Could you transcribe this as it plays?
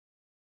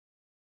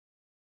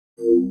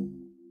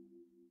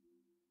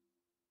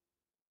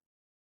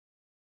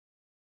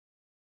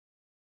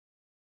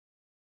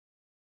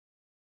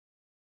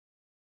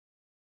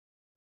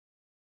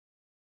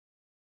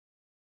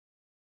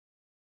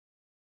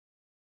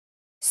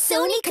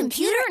Sony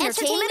Computer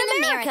Entertainment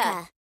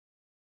America.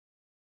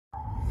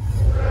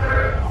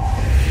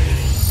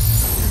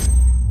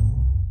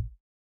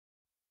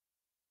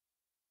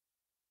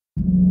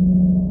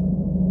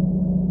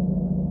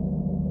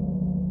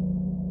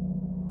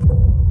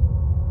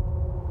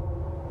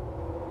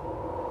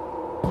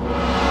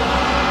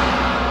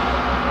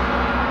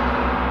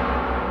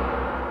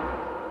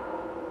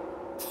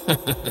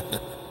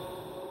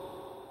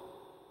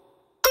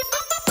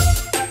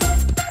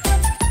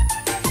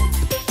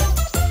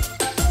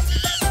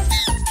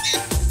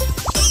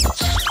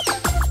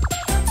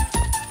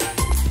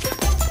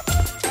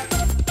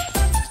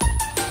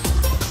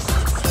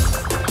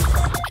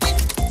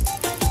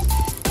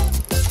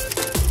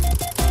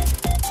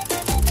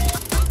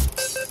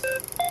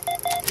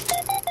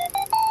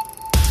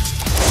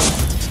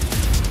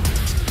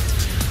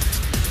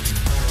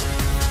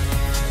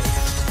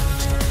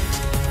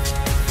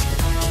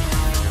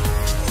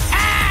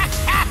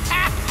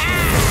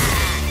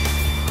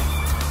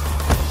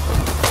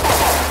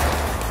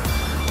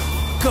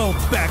 Go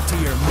back to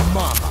your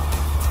mama.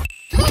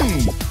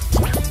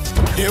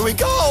 Here we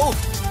go!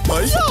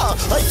 Hi-ya!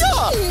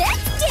 Hi-ya!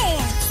 Let's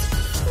dance!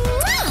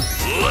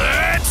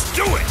 Let's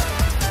do it!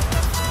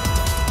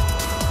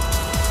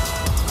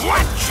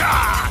 Watcha!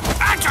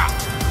 Acha!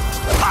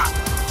 Ha!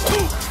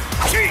 Two!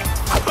 Chi!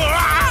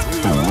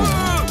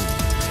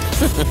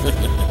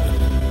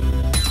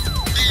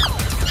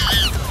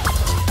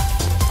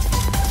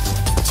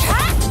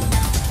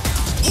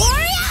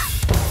 Warrior!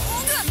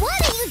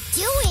 What are you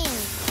doing?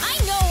 I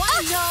know.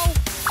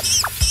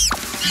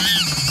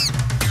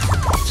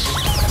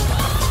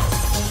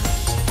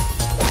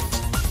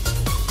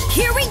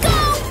 Here we go!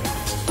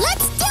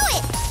 Let's do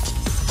it!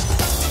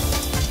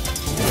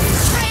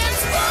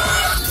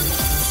 Transform!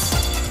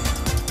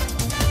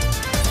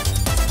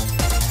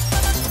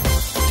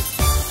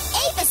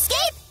 Ape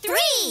Escape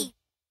 3!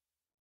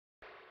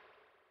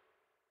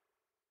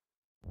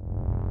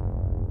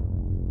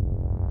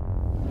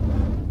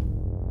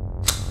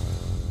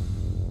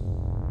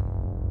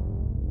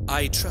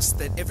 I trust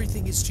that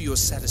everything is to your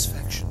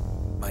satisfaction,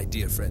 my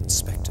dear friend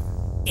Spectre.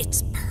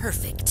 It's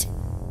perfect.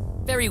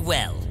 Very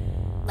well.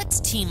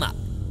 Let's team up.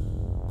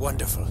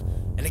 Wonderful.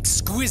 An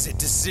exquisite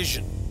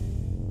decision.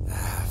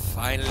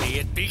 Finally,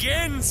 it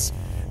begins!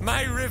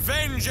 My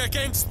revenge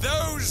against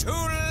those who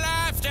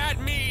laughed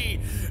at me!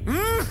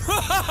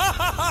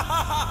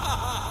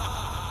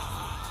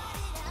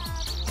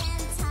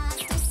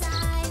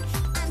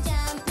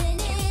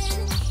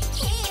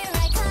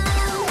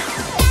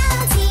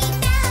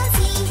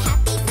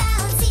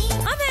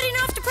 I'm heading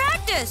off to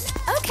practice.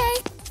 Okay.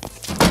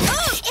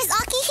 Is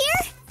Aki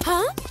here?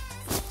 Huh?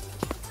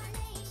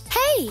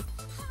 Hey,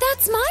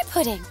 that's my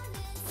pudding.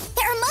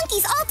 There are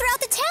monkeys all throughout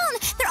the town.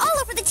 They're all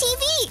over the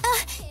TV.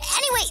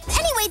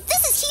 Anyway,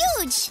 this is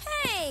huge.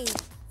 Hey,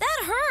 that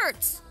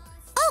hurts.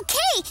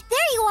 Okay,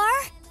 there you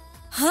are.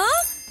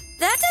 Huh?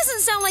 That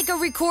doesn't sound like a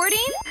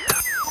recording.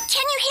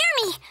 Can you hear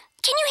me?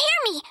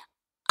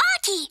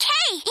 Aki,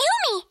 Kay,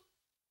 Yumi.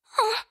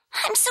 Oh,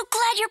 I'm so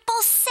glad you're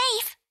both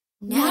safe.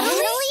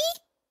 Natalie?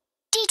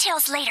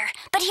 Details later,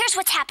 but here's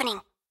what's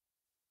happening.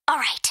 All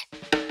right.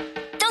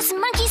 Those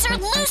monkeys are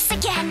loose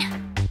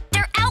again.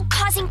 They're out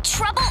causing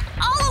trouble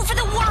all over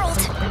the world.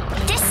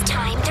 This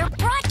time, they're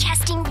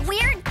broadcasting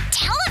weird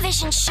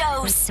television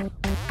shows.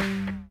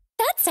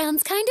 That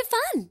sounds kind of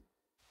fun.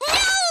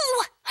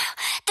 No!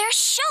 Their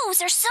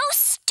shows are so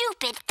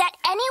stupid that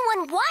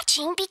anyone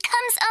watching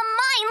becomes a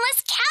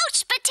mindless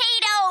couch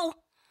potato.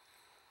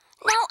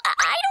 Now,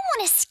 I don't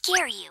want to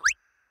scare you.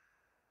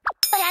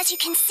 But as you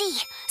can see,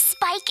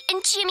 Spike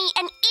and Jimmy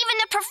and even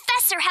the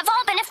professor have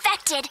all been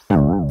affected.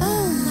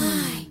 Oh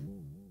my.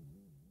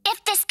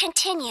 If this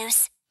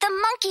continues, the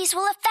monkeys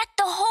will affect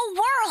the whole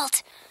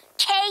world.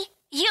 Kay,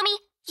 Yumi,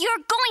 you're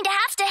going to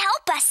have to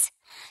help us.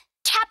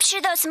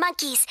 Capture those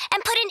monkeys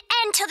and put an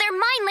end to their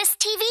mindless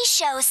TV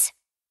shows.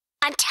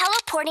 I'm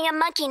teleporting a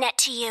monkey net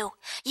to you.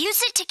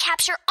 Use it to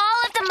capture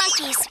all of the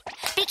monkeys.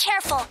 Be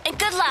careful and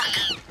good luck.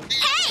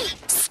 Hey,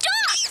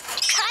 stop!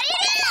 Cut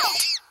it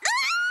out!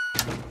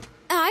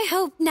 I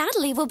hope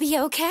Natalie will be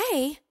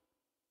okay.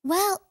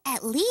 Well,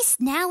 at least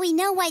now we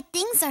know why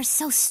things are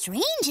so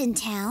strange in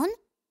town.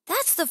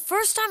 That's the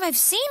first time I've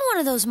seen one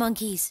of those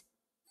monkeys.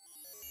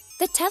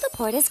 The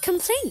teleport is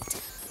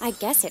complete. I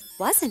guess it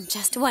wasn't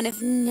just one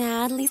of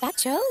Natalie's bad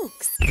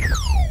jokes.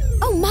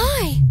 Oh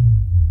my!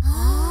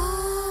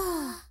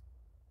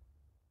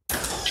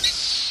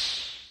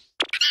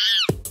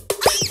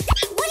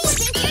 What do you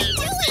think you're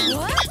doing?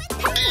 What?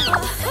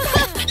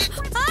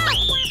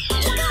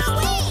 He got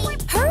away!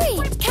 Hurry!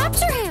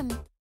 Capture him!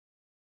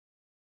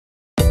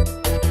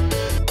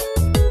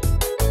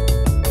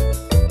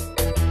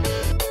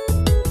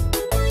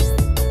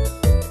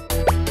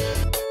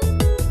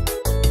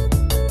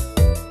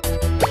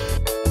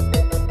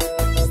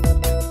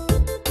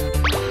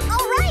 Oh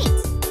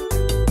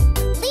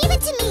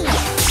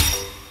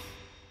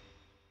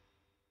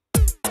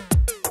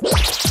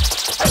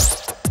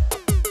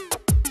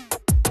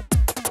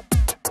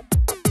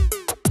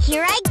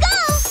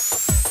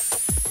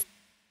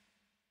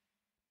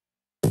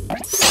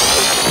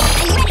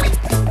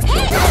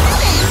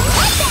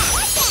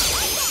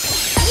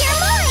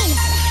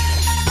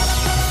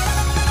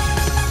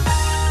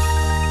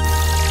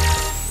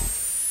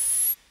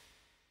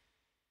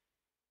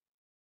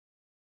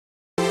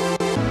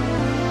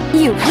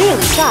You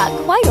really got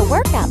quite a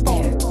workout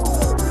there.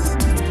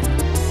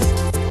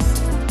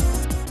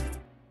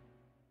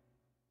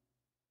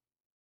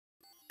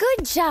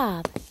 Good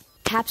job.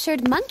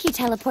 Captured monkey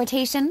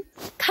teleportation.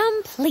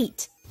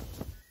 Complete.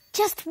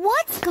 Just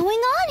what's going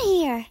on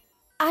here?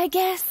 I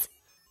guess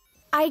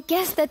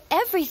that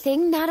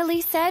everything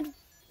Natalie said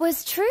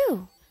was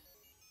true.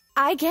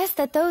 I guess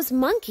that those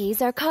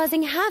monkeys are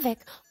causing havoc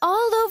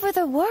all over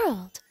the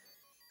world.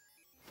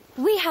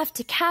 We have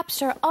to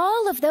capture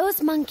all of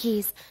those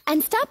monkeys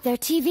and stop their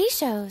TV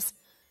shows.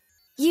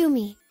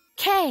 Yumi,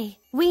 Kay,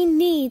 we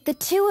need the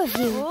two of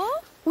you.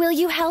 Will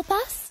you help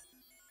us?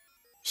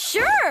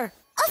 Sure!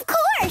 Of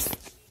course!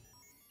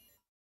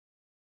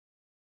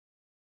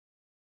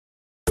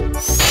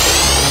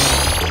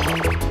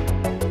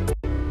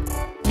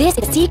 This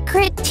is a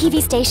secret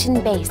TV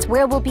station base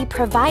where we'll be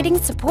providing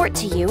support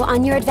to you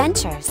on your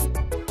adventures.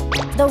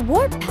 The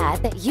warp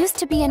pad that used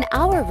to be in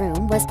our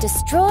room was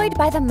destroyed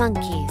by the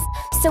monkeys,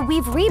 so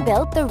we've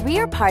rebuilt the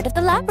rear part of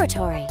the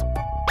laboratory.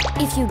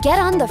 If you get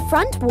on the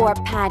front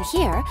warp pad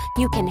here,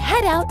 you can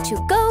head out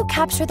to go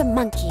capture the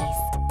monkeys.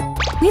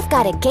 We've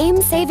got a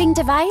game-saving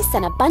device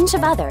and a bunch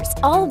of others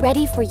all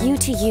ready for you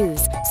to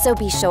use, so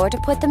be sure to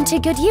put them to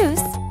good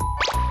use.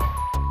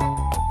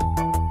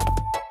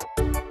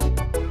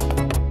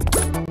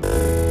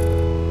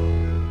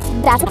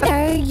 That's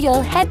where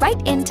you'll head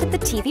right into the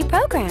TV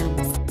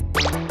programs.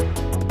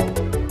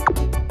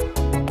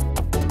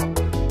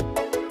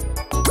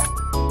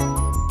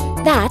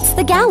 That's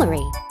the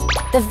gallery.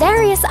 The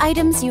various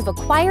items you've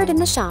acquired in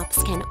the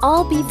shops can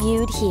all be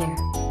viewed here.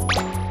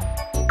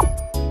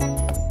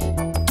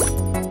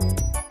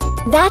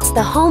 That's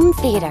the home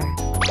theater.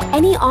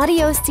 Any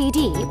audio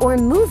CD or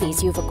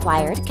movies you've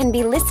acquired can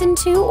be listened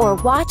to or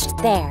watched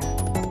there.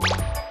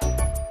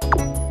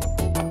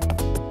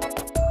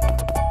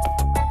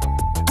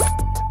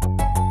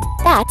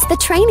 That's the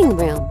training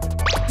room.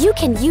 You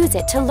can use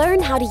it to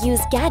learn how to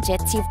use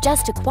gadgets you've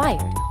just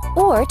acquired,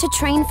 or to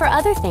train for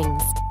other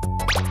things.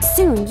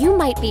 Soon you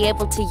might be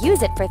able to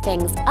use it for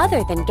things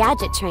other than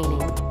gadget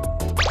training.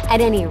 At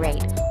any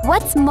rate,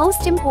 what's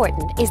most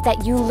important is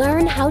that you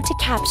learn how to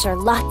capture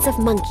lots of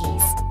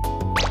monkeys.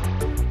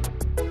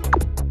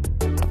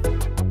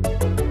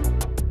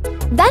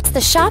 That's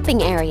the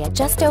shopping area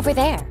just over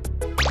there.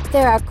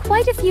 There are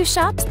quite a few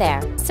shops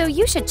there, so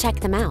you should check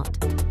them out.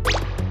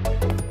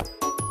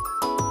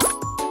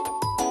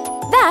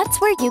 That's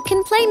where you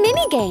can play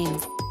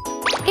mini-games.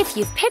 If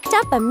you've picked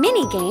up a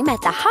mini-game at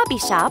the hobby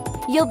shop,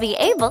 you'll be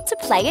able to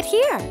play it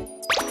here.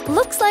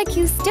 Looks like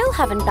you still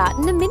haven't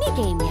gotten a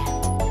mini-game yet.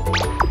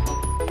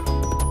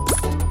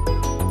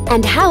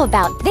 And how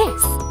about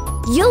this?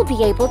 You'll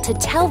be able to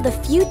tell the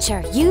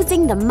future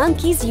using the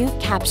monkeys you've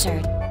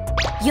captured.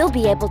 You'll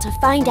be able to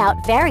find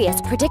out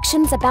various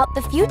predictions about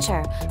the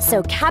future,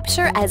 so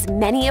capture as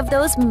many of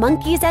those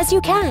monkeys as you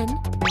can.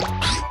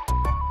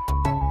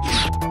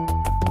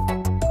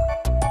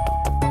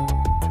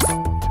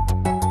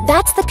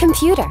 That's the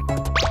computer.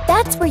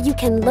 That's where you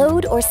can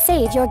load or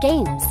save your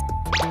games.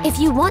 If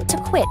you want to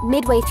quit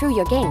midway through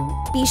your game,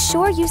 be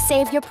sure you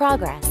save your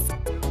progress.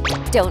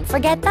 Don't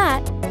forget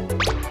that.